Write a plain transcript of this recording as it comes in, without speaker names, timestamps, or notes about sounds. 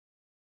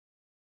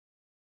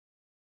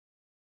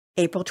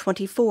April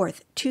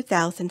 24th,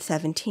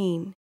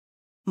 2017,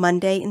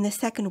 Monday in the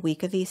second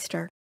week of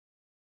Easter.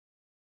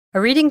 A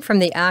reading from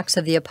the Acts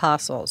of the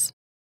Apostles.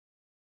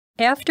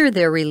 After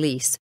their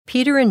release,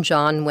 Peter and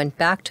John went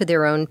back to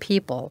their own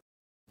people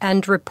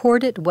and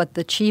reported what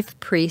the chief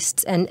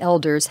priests and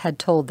elders had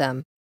told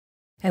them.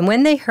 And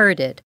when they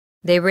heard it,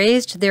 they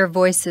raised their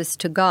voices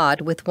to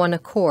God with one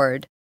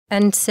accord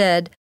and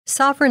said,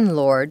 "Sovereign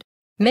Lord,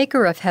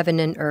 maker of heaven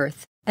and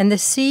earth, and the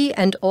sea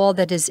and all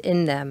that is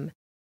in them,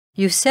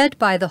 you said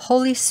by the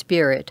Holy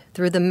Spirit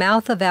through the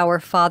mouth of our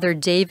father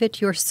David,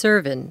 your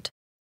servant,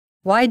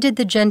 why did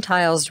the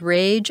Gentiles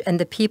rage and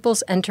the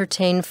peoples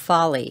entertain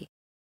folly?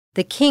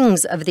 The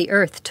kings of the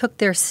earth took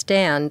their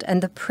stand,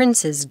 and the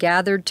princes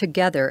gathered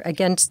together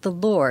against the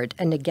Lord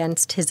and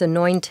against his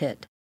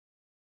anointed.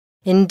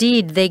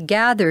 Indeed, they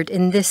gathered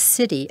in this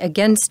city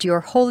against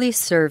your holy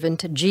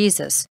servant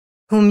Jesus,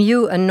 whom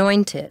you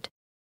anointed,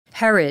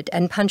 Herod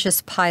and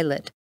Pontius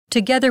Pilate,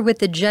 together with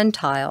the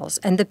Gentiles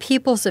and the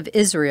peoples of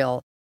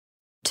Israel,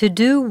 to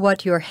do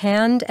what your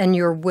hand and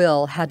your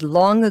will had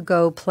long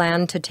ago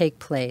planned to take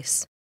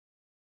place.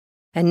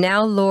 And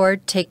now,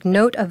 Lord, take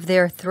note of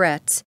their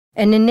threats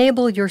and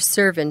enable your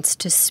servants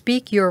to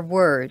speak your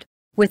word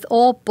with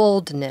all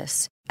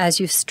boldness as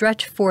you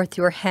stretch forth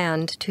your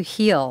hand to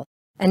heal,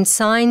 and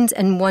signs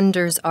and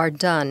wonders are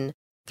done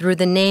through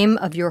the name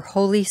of your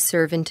holy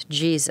servant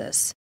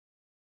Jesus."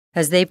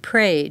 As they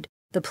prayed,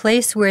 the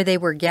place where they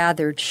were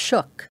gathered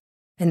shook,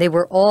 and they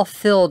were all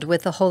filled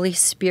with the Holy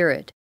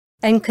Spirit,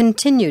 and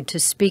continued to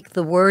speak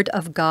the word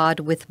of God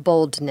with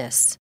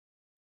boldness.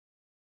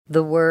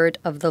 The word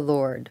of the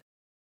Lord.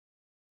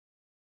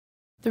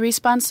 The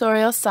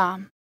responsorial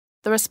psalm.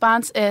 The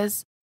response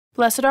is,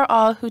 "Blessed are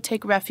all who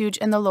take refuge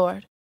in the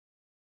Lord."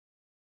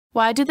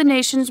 Why do the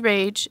nations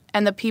rage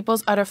and the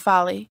peoples utter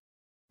folly?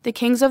 The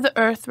kings of the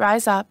earth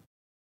rise up,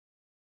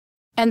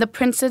 and the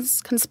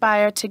princes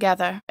conspire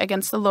together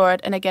against the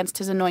Lord and against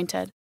his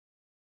anointed.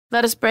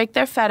 Let us break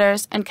their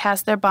fetters and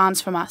cast their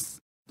bonds from us.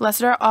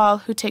 Blessed are all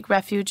who take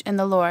refuge in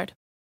the Lord.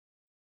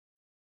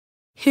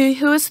 He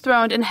who is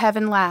throned in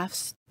heaven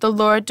laughs. The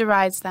Lord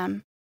derides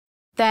them.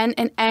 Then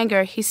in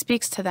anger he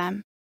speaks to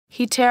them.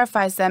 He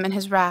terrifies them in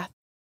his wrath.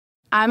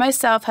 I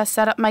myself have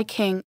set up my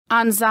king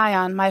on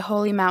Zion, my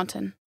holy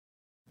mountain.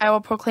 I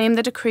will proclaim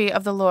the decree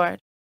of the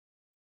Lord.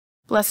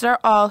 Blessed are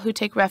all who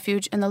take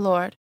refuge in the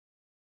Lord.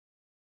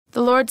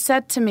 The Lord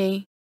said to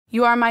me,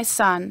 "You are my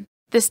son.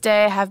 This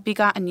day I have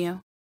begotten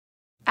you.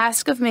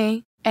 Ask of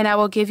me, and I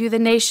will give you the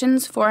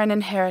nations for an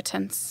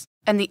inheritance,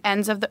 and the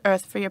ends of the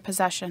earth for your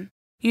possession.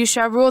 You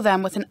shall rule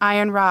them with an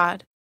iron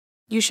rod.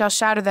 You shall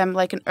shatter them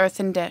like an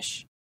earthen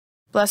dish.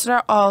 Blessed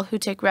are all who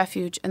take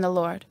refuge in the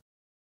Lord."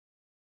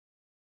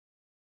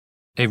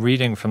 A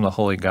reading from the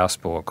Holy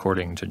Gospel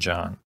according to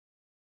John.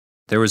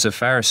 There was a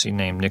Pharisee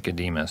named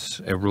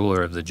Nicodemus, a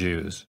ruler of the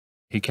Jews.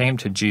 He came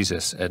to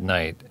Jesus at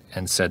night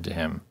and said to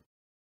him,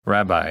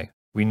 "Rabbi,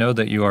 we know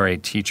that you are a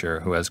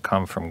teacher who has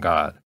come from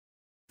God.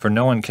 For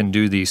no one can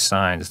do these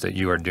signs that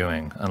you are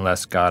doing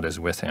unless God is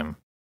with him."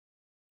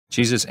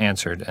 Jesus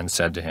answered and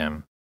said to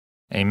him,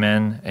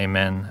 "Amen,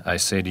 amen, I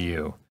say to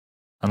you,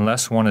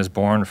 unless one is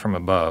born from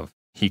above,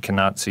 he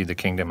cannot see the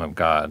kingdom of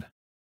God."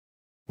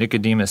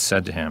 Nicodemus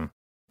said to him,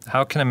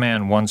 "How can a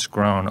man once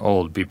grown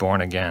old be born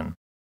again?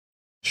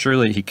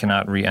 Surely he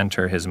cannot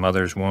re-enter his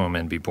mother's womb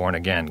and be born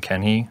again,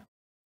 can he?"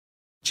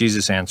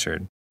 Jesus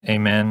answered,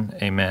 "Amen,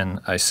 amen,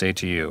 I say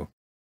to you,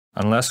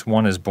 unless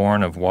one is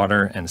born of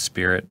water and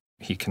spirit,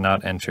 he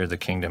cannot enter the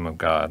kingdom of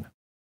God.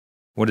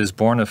 What is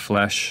born of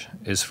flesh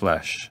is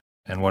flesh,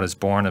 and what is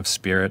born of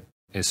spirit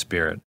is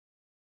spirit.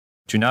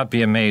 Do not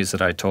be amazed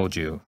that I told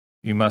you,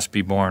 you must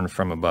be born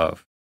from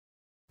above.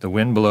 The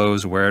wind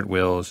blows where it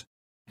wills,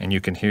 and you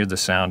can hear the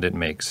sound it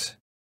makes,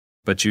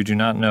 but you do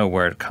not know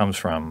where it comes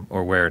from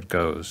or where it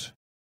goes.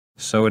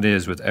 So it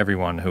is with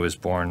everyone who is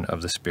born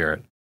of the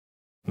Spirit."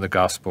 The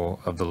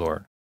Gospel of the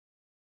Lord.